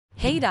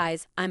Hey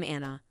guys, I'm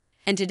Anna,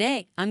 and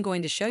today I'm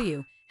going to show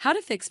you how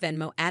to fix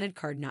Venmo added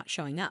card not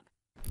showing up.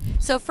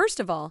 So first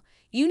of all,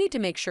 you need to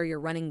make sure you're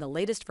running the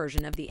latest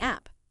version of the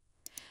app.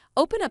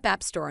 Open up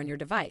App Store on your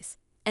device,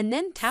 and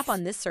then tap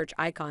on this search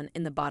icon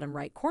in the bottom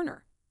right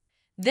corner.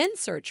 Then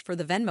search for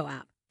the Venmo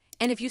app,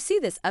 and if you see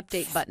this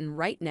update button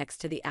right next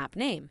to the app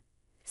name,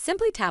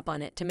 simply tap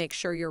on it to make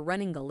sure you're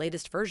running the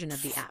latest version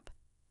of the app.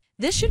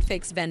 This should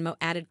fix Venmo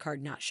added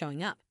card not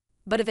showing up,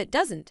 but if it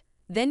doesn't,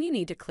 then you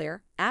need to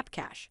clear App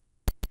Cache.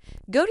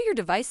 Go to your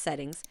device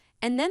settings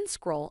and then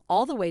scroll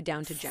all the way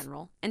down to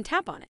General and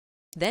tap on it.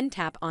 Then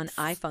tap on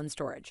iPhone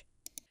Storage.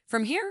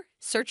 From here,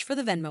 search for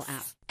the Venmo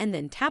app and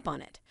then tap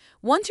on it.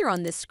 Once you're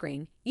on this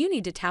screen, you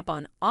need to tap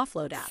on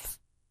Offload App.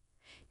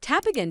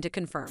 Tap again to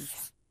confirm.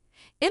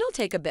 It'll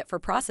take a bit for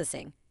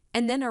processing,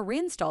 and then a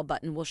reinstall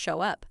button will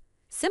show up.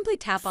 Simply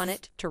tap on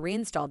it to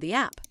reinstall the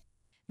app.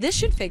 This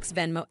should fix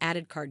Venmo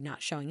added card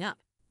not showing up.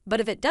 But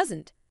if it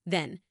doesn't,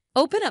 then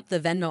open up the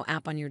Venmo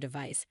app on your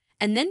device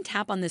and then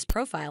tap on this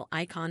profile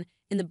icon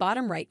in the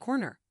bottom right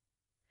corner.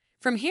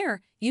 From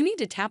here, you need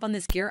to tap on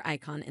this gear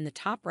icon in the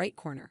top right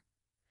corner.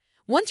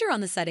 Once you're on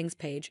the settings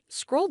page,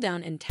 scroll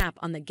down and tap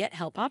on the Get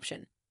Help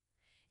option.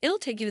 It'll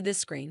take you to this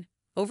screen.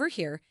 Over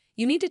here,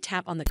 you need to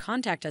tap on the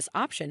Contact Us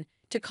option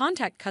to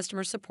contact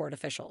customer support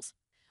officials.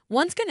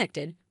 Once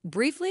connected,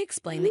 briefly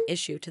explain the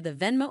issue to the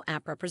Venmo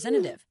app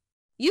representative.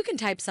 You can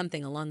type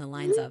something along the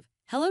lines of,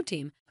 "Hello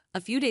team,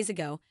 a few days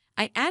ago,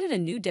 I added a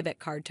new debit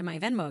card to my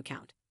Venmo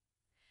account.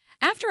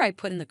 After I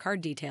put in the card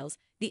details,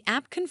 the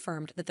app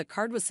confirmed that the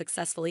card was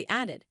successfully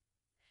added.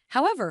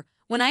 However,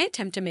 when I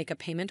attempt to make a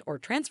payment or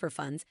transfer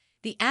funds,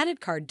 the added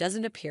card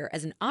doesn't appear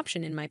as an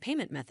option in my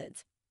payment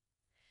methods.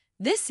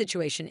 This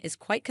situation is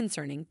quite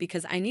concerning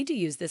because I need to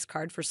use this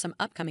card for some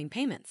upcoming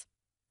payments.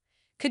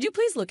 Could you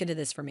please look into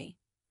this for me?"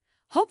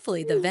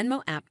 Hopefully, the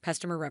Venmo app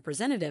customer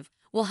representative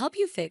will help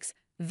you fix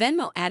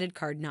Venmo added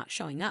card not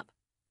showing up.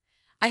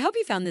 I hope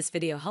you found this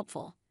video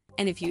helpful.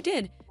 And if you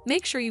did,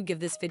 make sure you give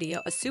this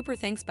video a super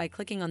thanks by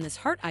clicking on this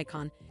heart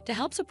icon to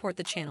help support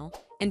the channel,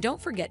 and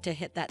don't forget to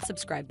hit that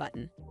subscribe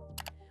button.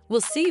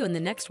 We'll see you in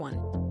the next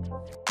one.